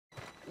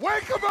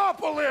Wake him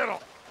up a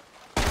little!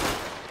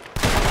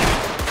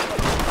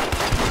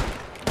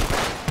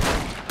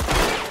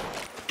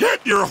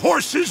 Get your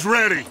horses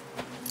ready!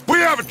 We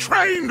have a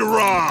train to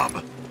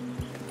rob!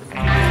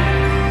 All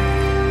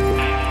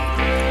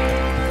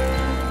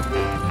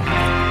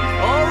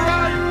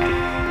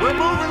right, we're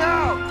moving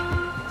out.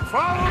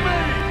 Follow me.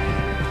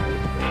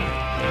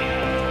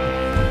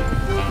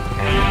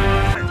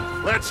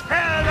 Let's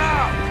head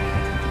out.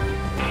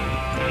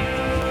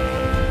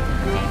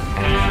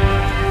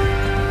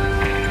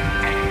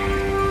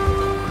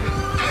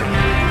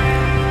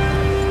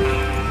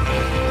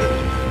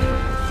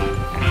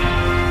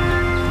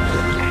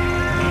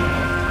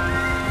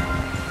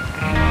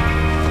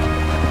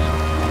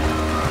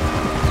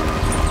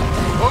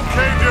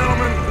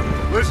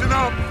 Listen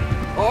up,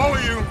 all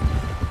of you.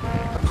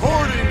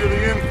 According to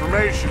the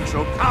information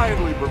so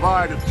kindly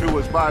provided to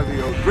us by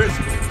the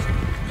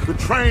O'Driscolls, the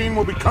train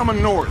will be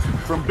coming north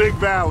from Big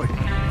Valley.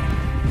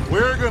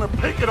 We're gonna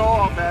pick it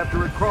off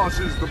after it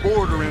crosses the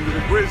border into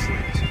the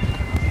Grizzlies.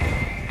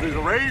 There's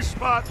a raised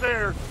spot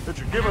there that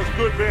should give us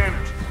good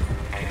vantage.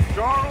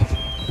 Charles,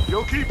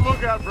 you'll keep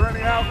lookout for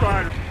any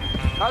outriders.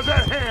 How's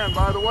that hand,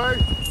 by the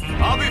way?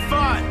 I'll be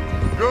fine.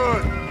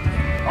 Good.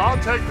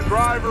 I'll take the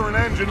driver and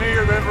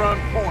engineer, then run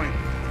point.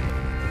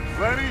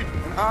 Lenny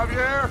and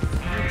Javier,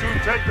 you two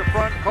take the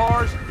front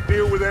cars,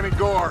 deal with any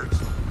guards.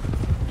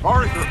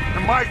 Arthur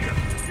and Micah,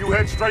 you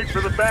head straight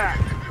for the back.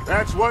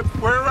 That's what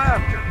we're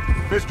after.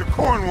 Mr.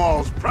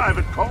 Cornwall's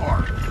private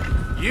car.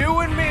 You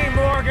and me,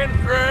 Morgan.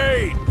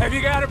 Great. Have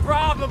you got a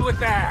problem with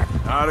that?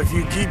 Not if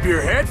you keep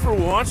your head for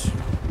once.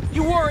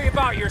 You worry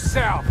about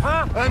yourself,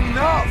 huh?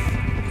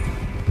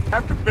 Enough!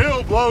 After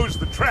Bill blows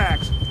the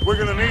tracks, we're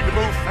gonna need to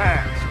move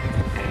fast.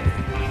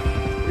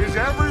 Is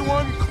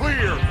everyone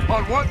clear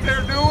on what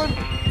they're doing?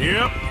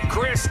 Yep.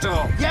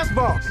 Crystal. Yes,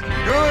 boss.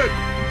 Good.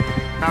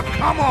 Now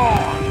come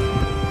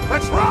on.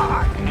 Let's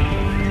ride.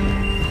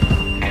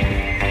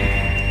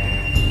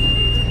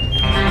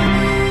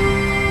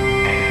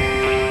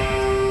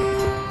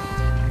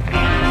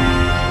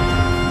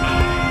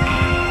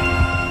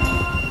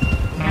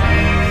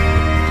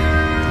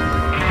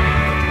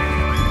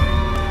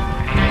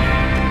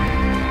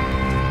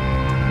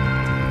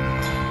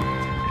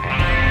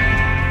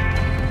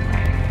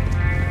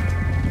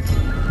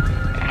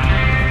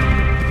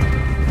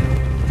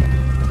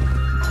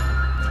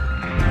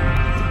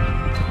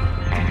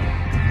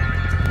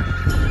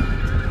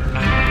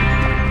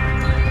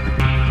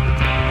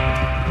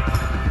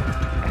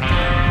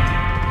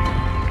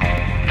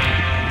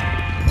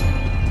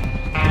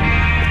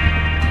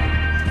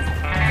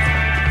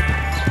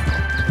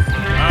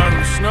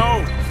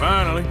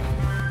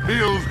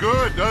 Feels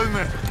good, doesn't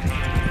it?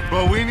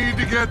 But we need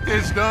to get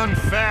this done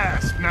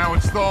fast, now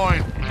it's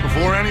thawing,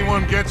 before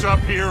anyone gets up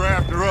here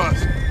after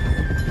us.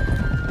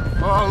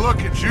 Oh, look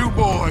at you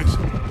boys.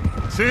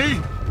 See?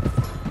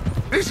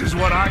 This is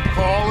what I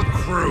call a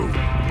crew.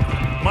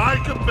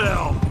 Micah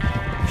Bell,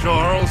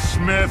 Charles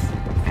Smith,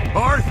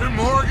 Arthur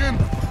Morgan,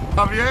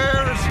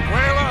 Javier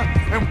Escuela,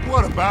 and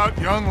what about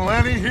young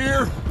Lenny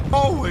here?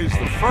 Always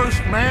the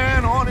first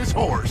man on his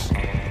horse.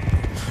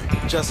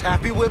 Just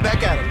happy we're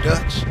back at him,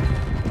 Dutch.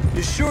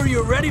 You sure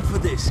you're ready for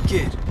this,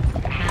 kid?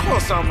 Of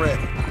course I'm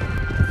ready.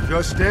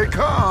 Just stay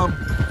calm.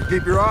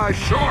 Keep your eyes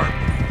sharp.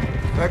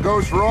 That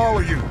goes for all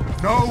of you.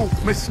 No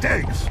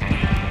mistakes.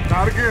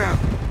 Not again.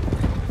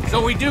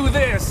 So we do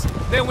this,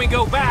 then we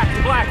go back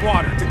to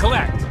Blackwater to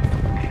collect.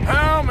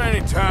 How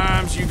many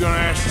times you gonna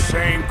ask the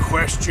same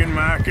question,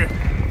 Micah?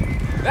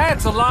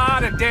 That's a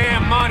lot of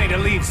damn money to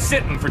leave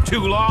sitting for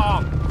too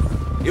long.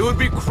 It would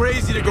be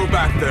crazy to go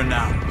back there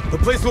now. The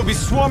place will be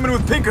swarming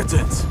with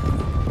Pinkertons.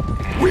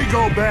 We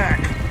go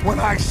back when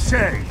I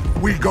say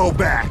we go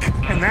back,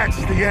 and that's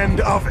the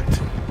end of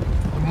it.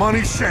 The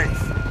money's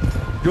safe.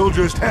 You'll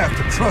just have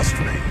to trust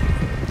me.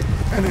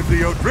 And if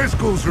the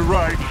O'Driscolls are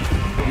right,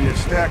 there'll be a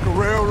stack of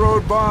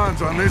railroad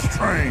bonds on this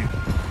train.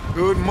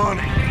 Good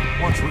money,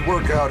 once we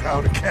work out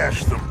how to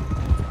cash them.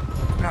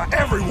 Now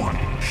everyone,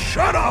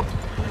 shut up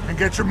and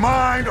get your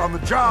mind on the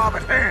job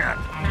at hand.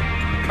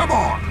 Come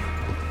on.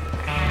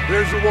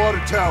 There's the water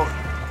tower.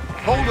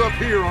 Hold up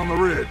here on the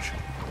ridge.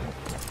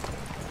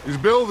 Is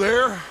Bill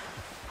there?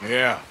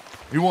 Yeah.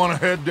 You want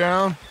to head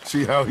down,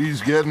 see how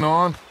he's getting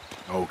on?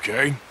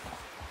 Okay.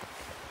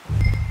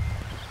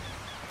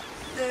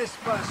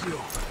 Despacio.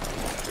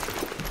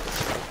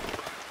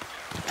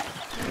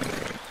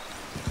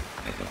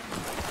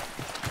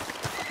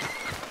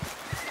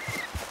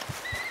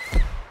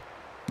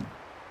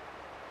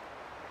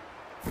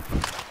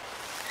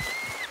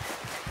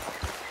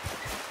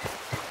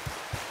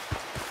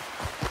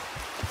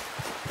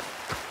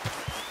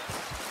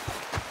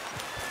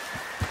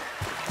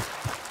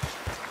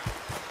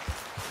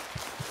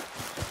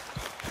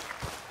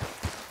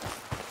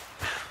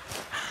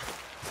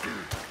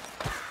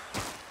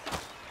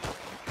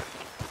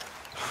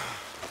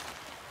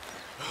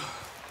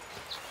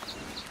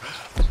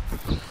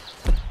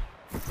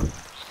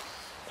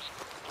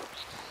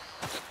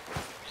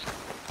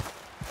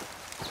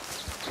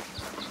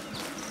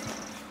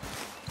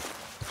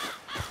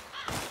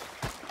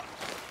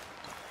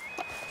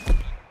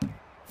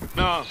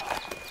 No.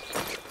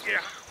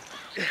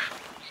 Yeah,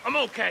 I'm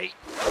okay.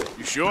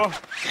 You sure?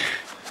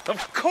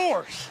 Of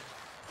course.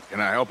 Can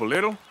I help a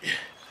little?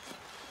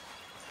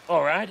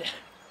 All right.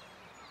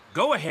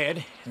 Go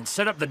ahead and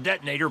set up the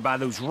detonator by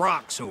those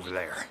rocks over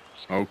there.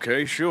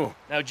 Okay, sure.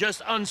 Now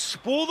just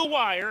unspool the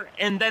wire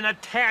and then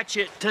attach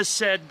it to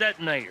said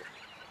detonator.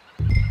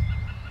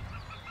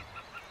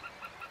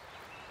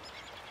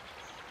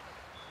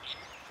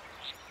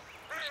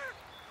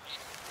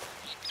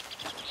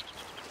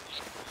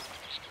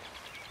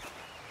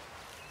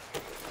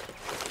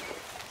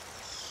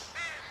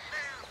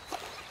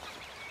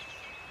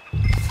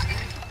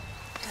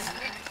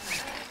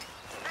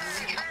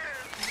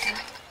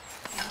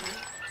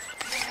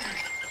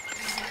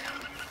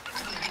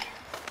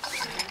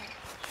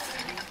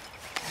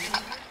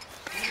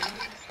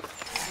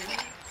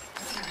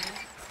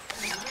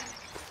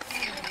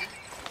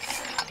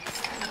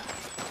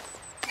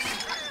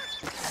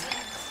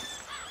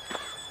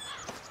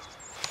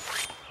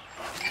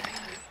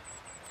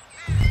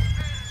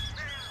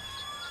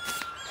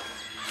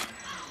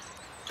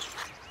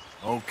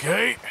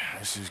 Okay,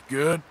 this is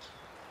good.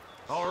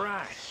 All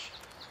right.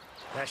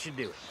 That should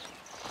do it.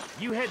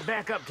 You head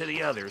back up to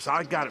the others.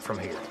 I got it from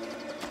here.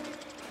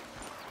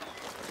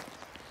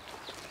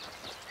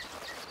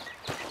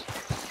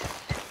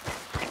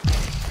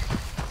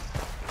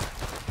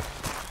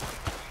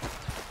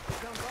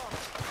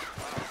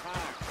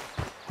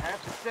 I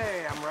have to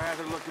say, I'm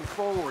rather looking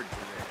forward to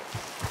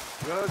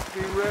this. Just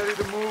be ready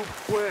to move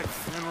quick,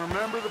 and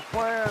remember the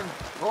plan.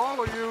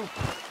 All of you,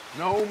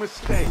 no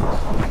mistakes.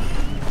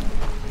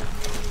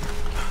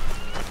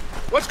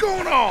 What's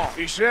going on?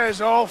 He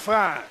says all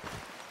fine.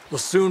 We'll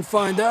soon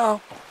find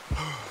out.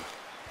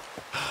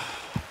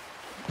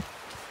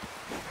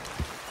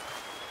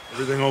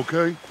 Everything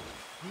okay?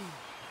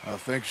 I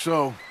think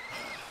so.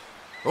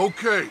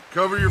 Okay,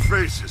 cover your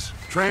faces.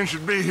 Train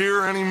should be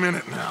here any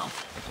minute now.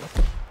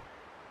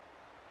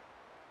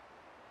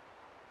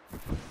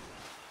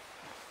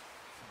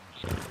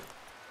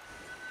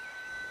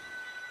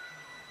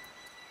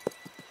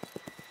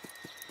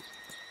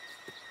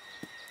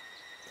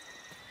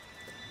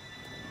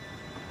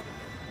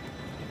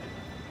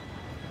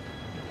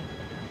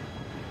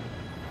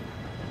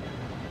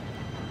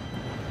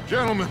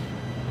 Gentlemen,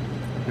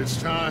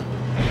 it's time.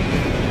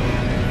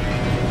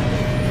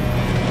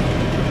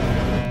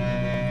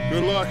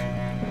 Good luck,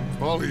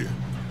 all of you.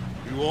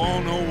 You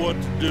all know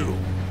what to do.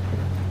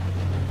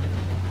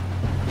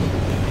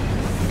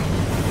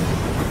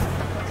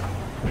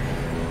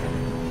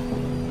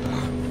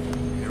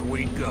 Here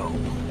we go.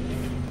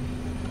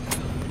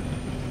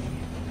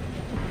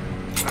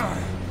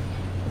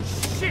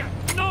 Shit!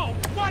 No!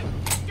 What?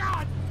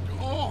 God!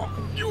 Oh,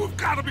 you have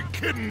got to be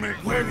kidding me.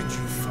 Where did you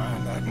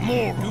find that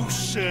moron? You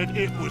said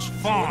it was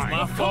fine.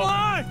 My fault. Come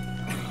on!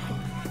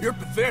 You're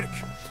pathetic.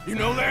 You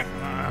know that?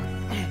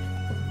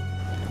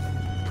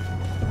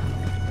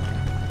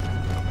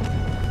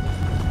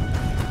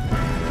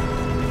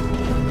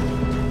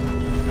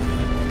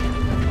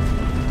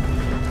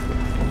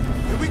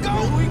 Here we go!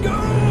 Here we go!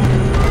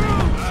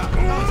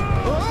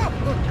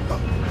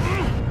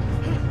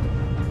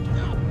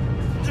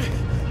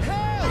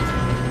 Help!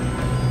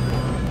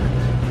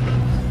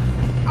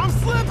 I'm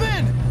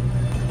slipping!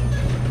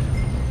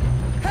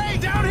 Hey,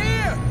 down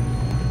here!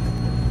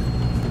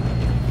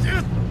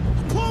 Just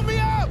pull me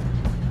up!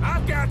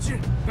 I've got you.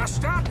 Now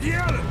stop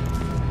yelling.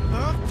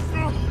 Oh,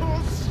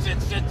 shit!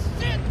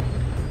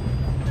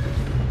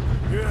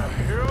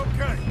 Yeah, you're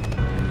okay.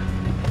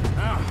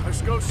 Now,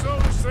 let's go slow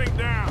this thing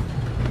down.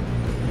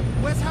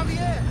 Where's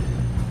Javier?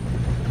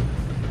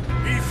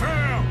 He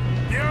fell.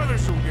 The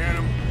others will get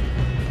him.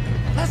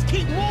 Let's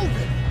keep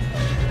moving!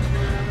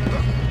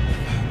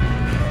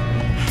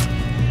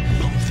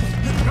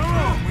 Come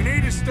on, we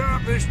need to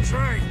stop this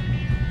train.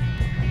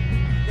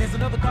 There's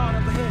another guard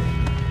up ahead.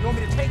 You want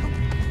me to take him?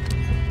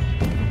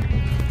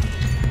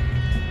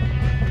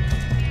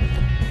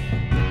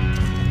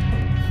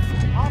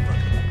 Offer.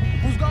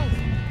 Who's going?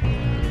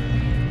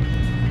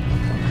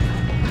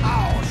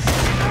 Oh,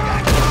 shit!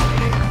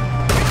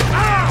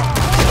 Ow!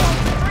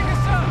 Bring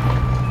us up!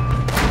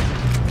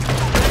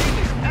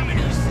 How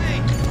many you see?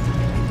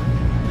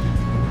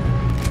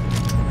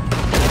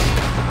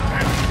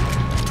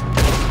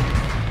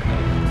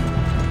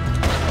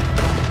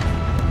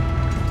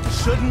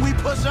 Shouldn't we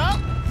push up?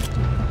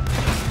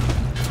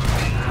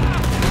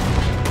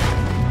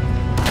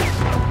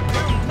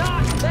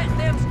 Not let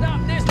them stop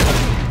this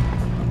train!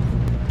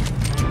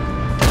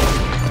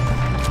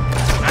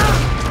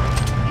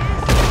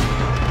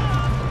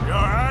 You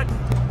all right?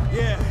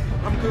 Yeah,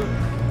 I'm good.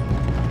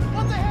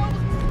 What the hell was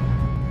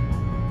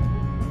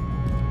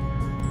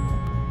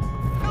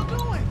Phil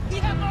doing? He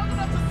had long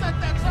enough to set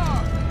that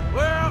charge.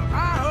 Well, I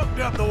hooked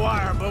up the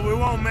wire, but we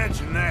won't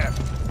mention that.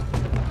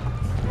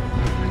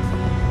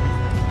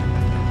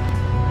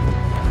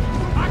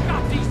 I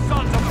got these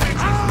sons of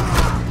bitches!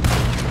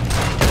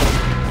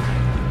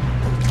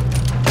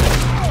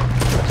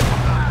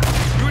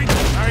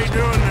 How you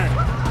doing there?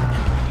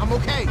 I'm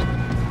okay.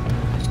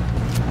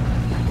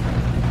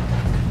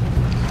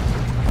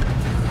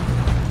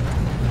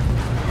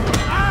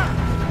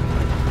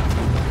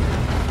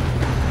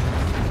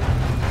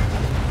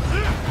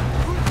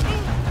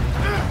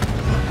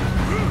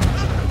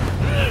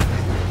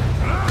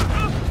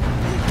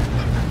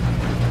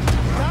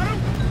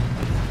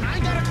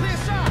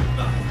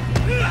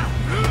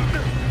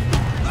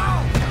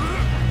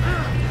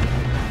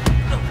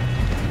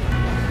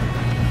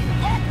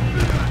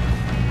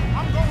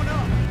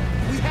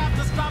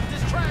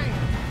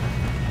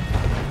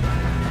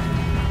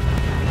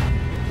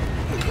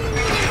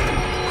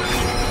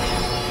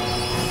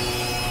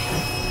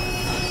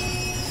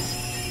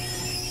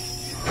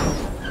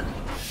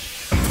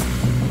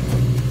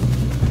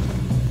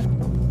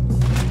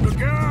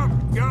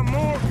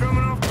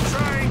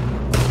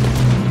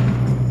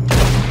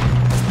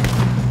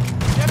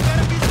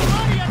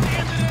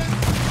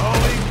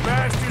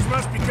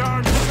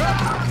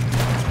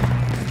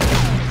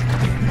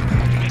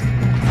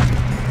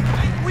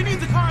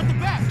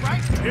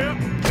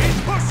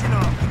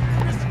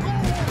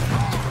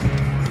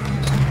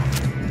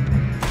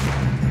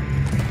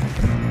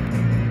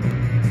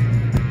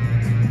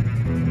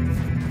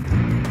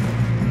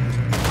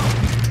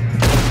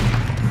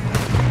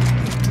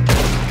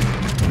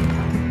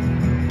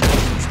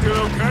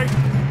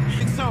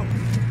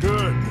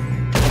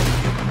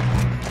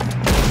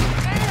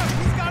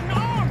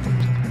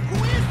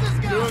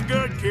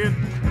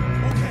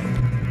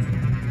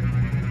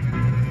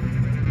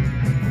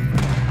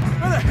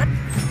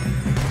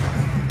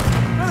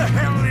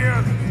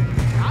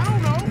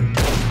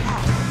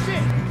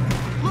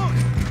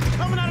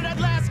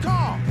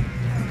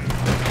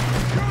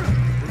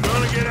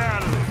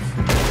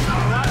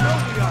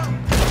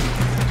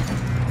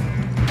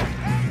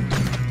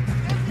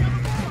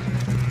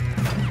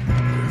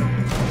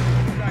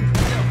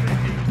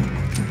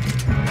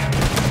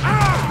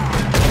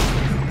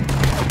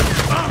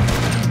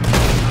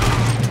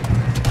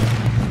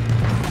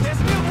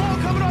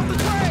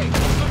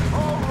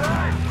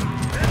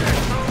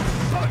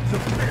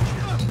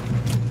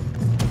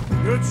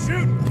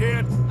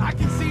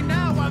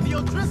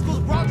 O'Driscoll's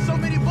brought so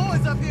many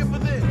boys up here for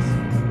this?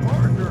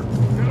 Partner,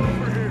 get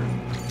over here.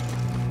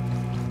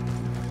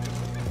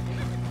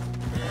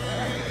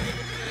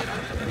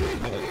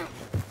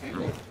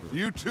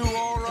 You two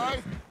all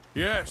right?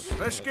 Yes,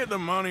 let's get the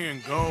money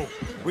and go.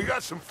 We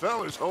got some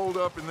fellas holed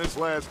up in this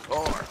last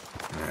car.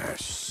 Ah,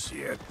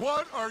 shit.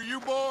 What are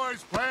you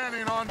boys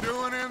planning on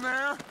doing in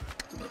there?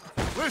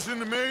 Listen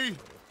to me.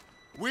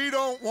 We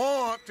don't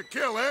want to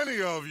kill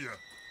any of you.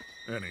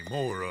 Any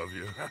more of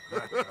you.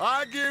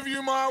 I give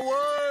you my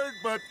word,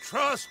 but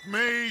trust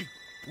me,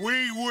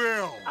 we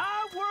will.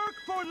 I work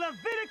for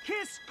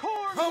Leviticus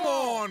Corps. Come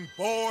on,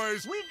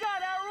 boys. We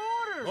got our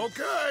orders.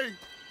 Okay.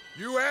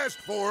 You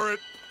asked for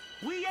it.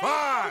 We ain't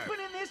 5,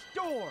 opening this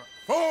door.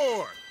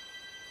 4,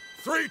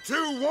 3,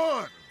 2,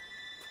 1.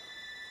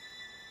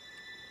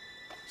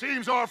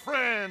 Seems our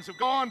friends have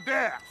gone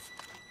deaf.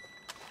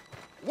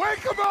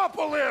 Wake them up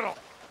a little.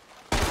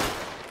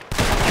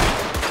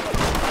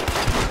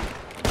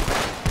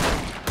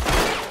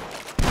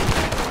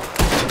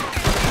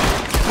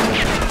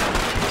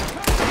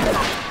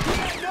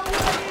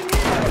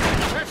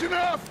 That's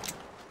enough.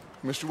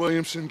 Mr.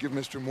 Williamson, give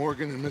Mr.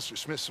 Morgan and Mr.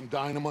 Smith some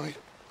dynamite.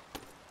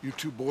 You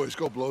two boys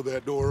go blow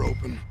that door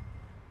open.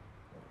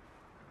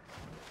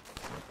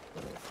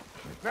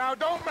 Now,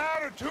 don't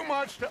matter too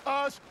much to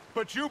us,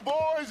 but you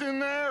boys in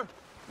there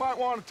might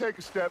want to take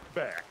a step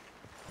back.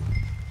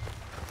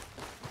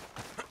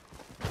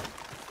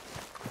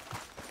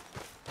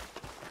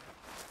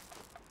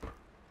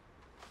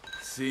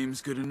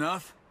 Seems good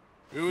enough.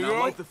 Here we Now go.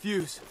 light the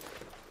fuse.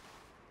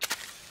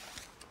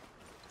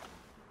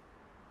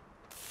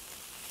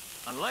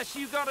 Unless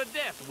you got a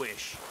death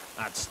wish,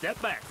 I'd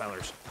step back,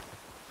 fellers.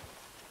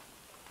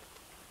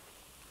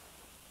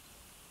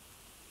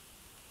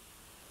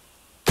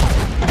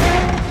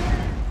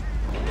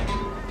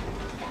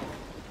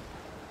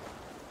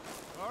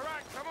 All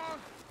right, come on.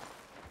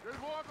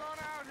 Just walk on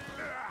out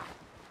here.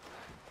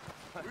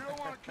 We don't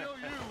want to kill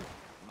you.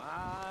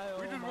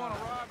 We just want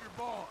to rob your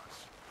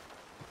boss.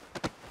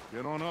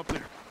 Get on up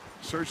there.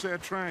 Search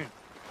that train.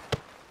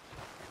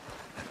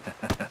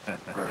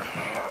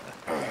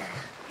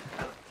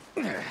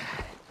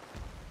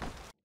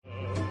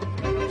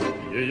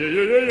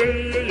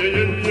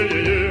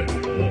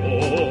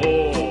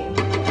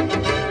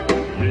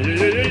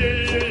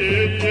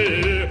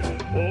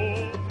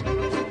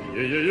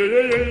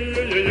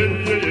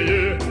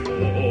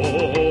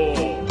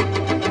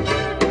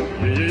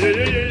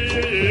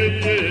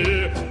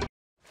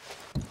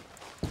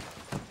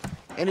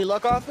 Any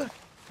luck, Arthur?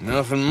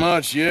 Nothing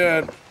much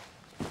yet.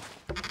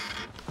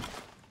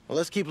 Well,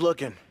 let's keep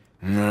looking.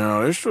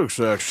 No, this looks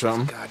like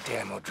something.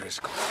 Goddamn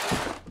O'Driscoll.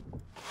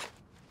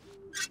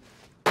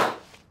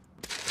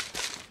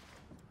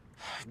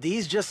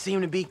 These just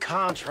seem to be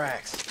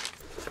contracts.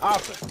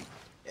 Arthur.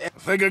 I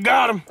think I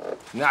got him.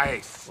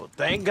 Nice. Well,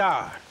 thank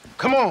God.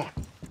 Come on.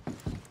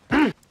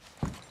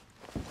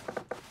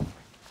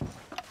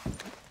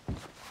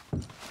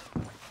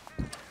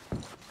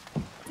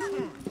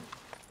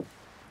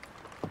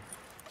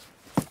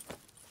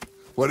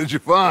 What did you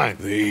find?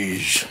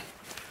 These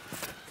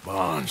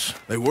bonds.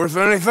 They worth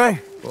anything?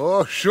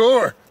 Oh,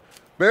 sure.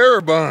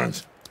 Bearer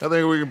bonds. I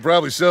think we can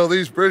probably sell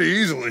these pretty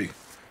easily.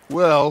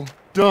 Well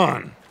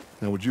done.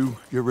 Now, would you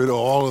get rid of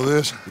all of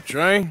this? The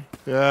train?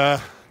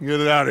 Yeah, get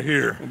it out of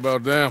here. What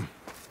about them?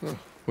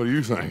 What do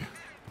you think?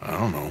 I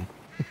don't know.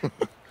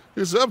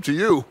 It's up to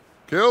you.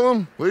 Kill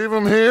them, leave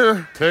them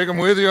here, take them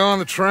with you on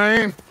the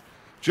train.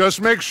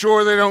 Just make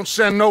sure they don't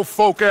send no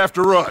folk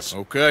after us.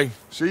 Okay.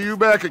 See you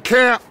back at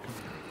camp.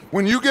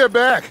 When you get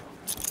back,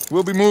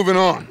 we'll be moving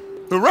on.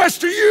 The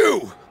rest of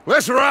you,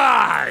 let's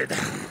ride!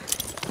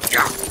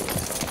 Yeah.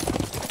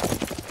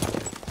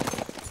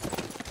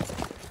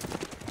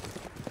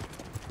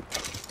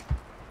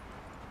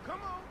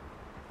 Come on.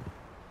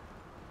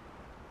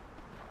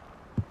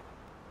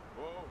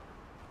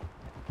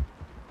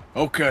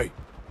 Okay.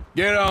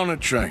 Get on the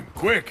train.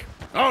 Quick.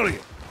 All of you.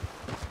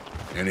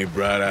 Any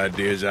bright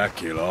ideas, I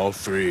kill all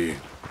three.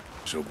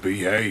 So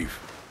behave.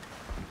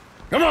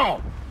 Come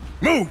on!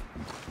 Move!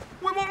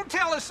 We won't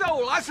tell a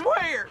soul, I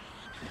swear.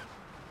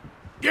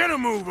 Get a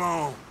move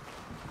on!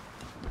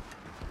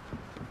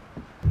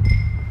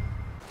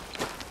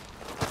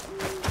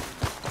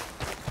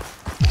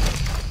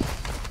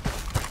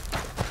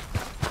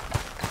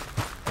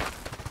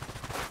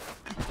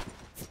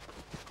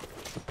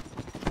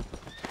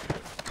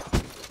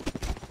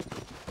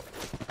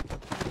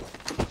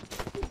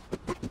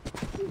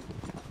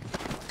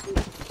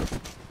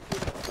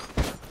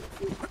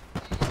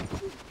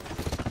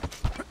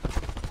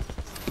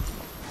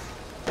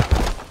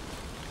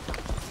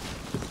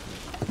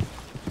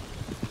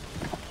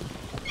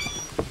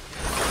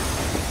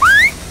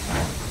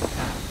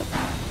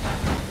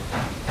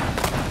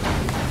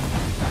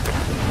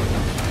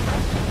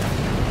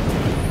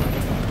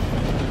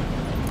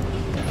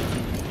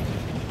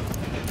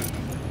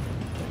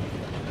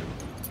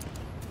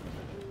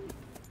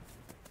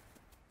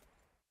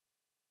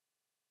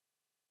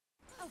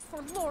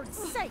 For Lord's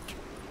sake,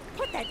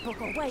 put that book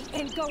away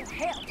and go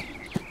help.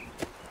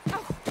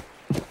 Oh,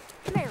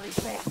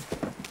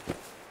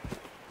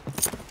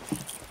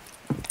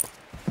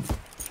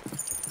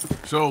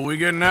 So, we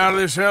getting out of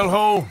this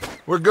hellhole?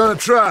 We're gonna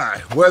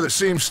try. Weather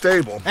seems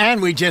stable.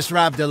 And we just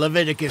robbed the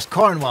Leviticus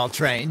Cornwall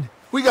train.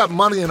 We got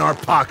money in our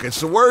pockets.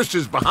 The worst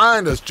is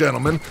behind us,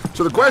 gentlemen.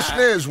 So the question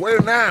is, where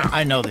now?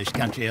 I know this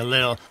country a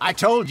little. I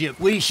told you,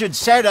 we should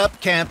set up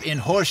camp in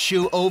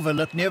Horseshoe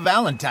Overlook near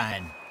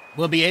Valentine.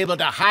 We'll be able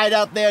to hide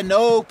out there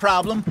no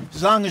problem,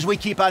 as long as we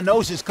keep our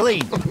noses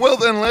clean. Well,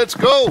 then let's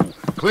go.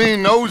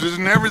 Clean noses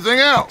and everything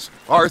else.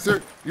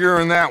 Arthur,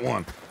 you're in that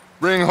one.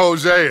 Bring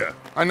Hosea.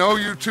 I know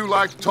you two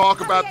like to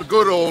talk about the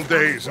good old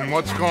days and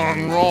what's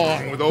gone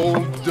wrong with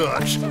old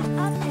Dutch.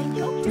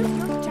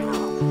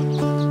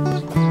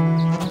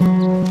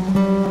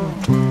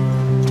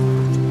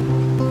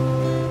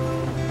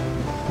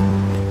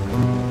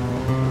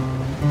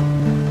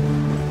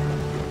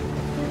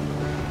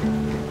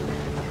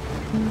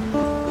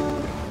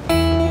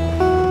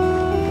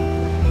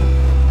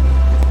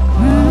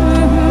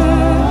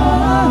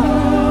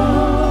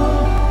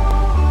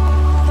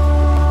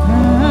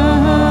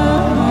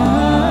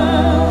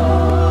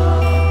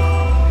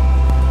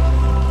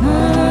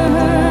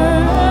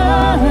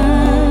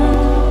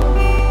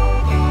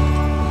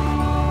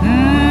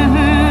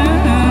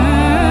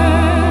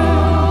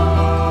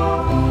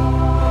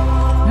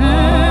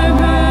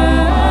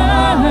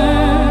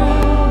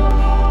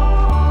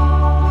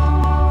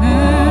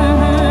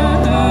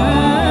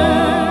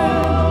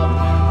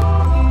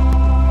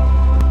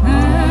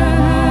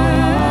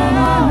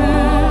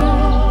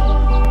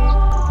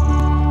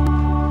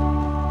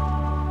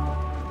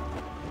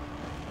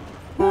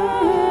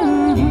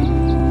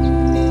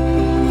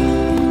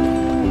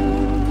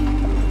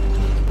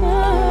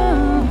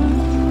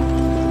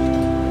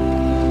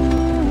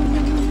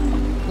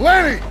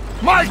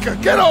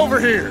 Get over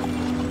here!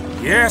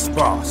 Yes,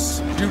 boss.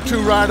 You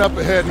two ride up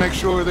ahead, make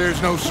sure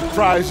there's no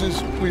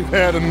surprises. We've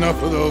had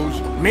enough of those.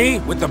 Me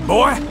with the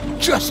boy?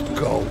 Just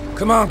go.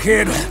 Come on,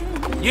 kid.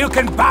 You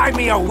can buy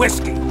me a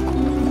whiskey.